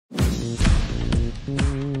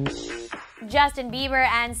Justin Bieber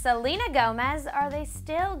and Selena Gomez, are they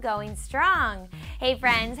still going strong? Hey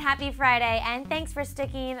friends, happy Friday, and thanks for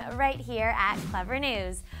sticking right here at Clever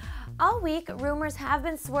News. All week, rumors have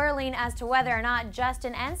been swirling as to whether or not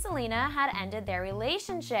Justin and Selena had ended their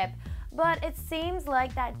relationship. But it seems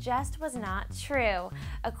like that just was not true.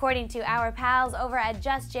 According to our pals over at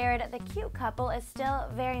Just Jared, the cute couple is still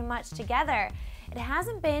very much together. It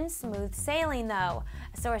hasn't been smooth sailing though.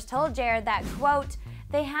 A source told Jared that, quote,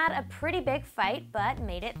 "They had a pretty big fight, but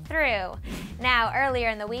made it through." Now, earlier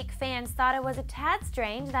in the week, fans thought it was a tad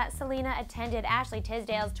strange that Selena attended Ashley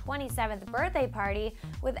Tisdale's 27th birthday party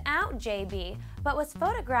without JB, but was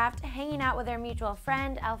photographed hanging out with their mutual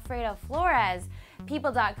friend, Alfredo Flores.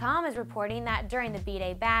 People.com is reporting that during the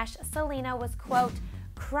B-Day bash, Selena was, quote,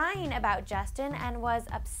 crying about Justin and was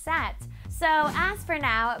upset. So as for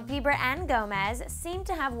now, Bieber and Gomez seem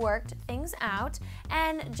to have worked things out,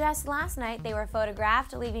 and just last night they were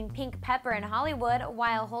photographed leaving pink pepper in Hollywood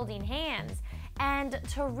while holding hands. And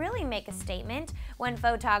to really make a statement, when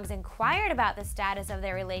Photogs inquired about the status of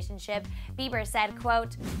their relationship, Bieber said,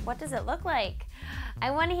 quote, "What does it look like?" I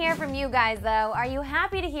want to hear from you guys though. Are you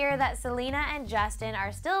happy to hear that Selena and Justin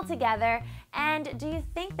are still together? And do you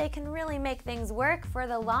think they can really make things work for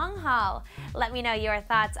the long haul? Let me know your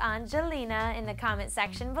thoughts on Jelena in the comment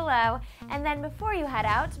section below. And then before you head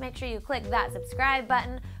out, make sure you click that subscribe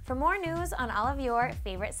button for more news on all of your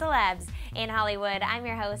favorite celebs. In Hollywood, I'm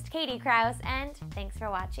your host, Katie Krause, and thanks for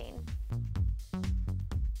watching.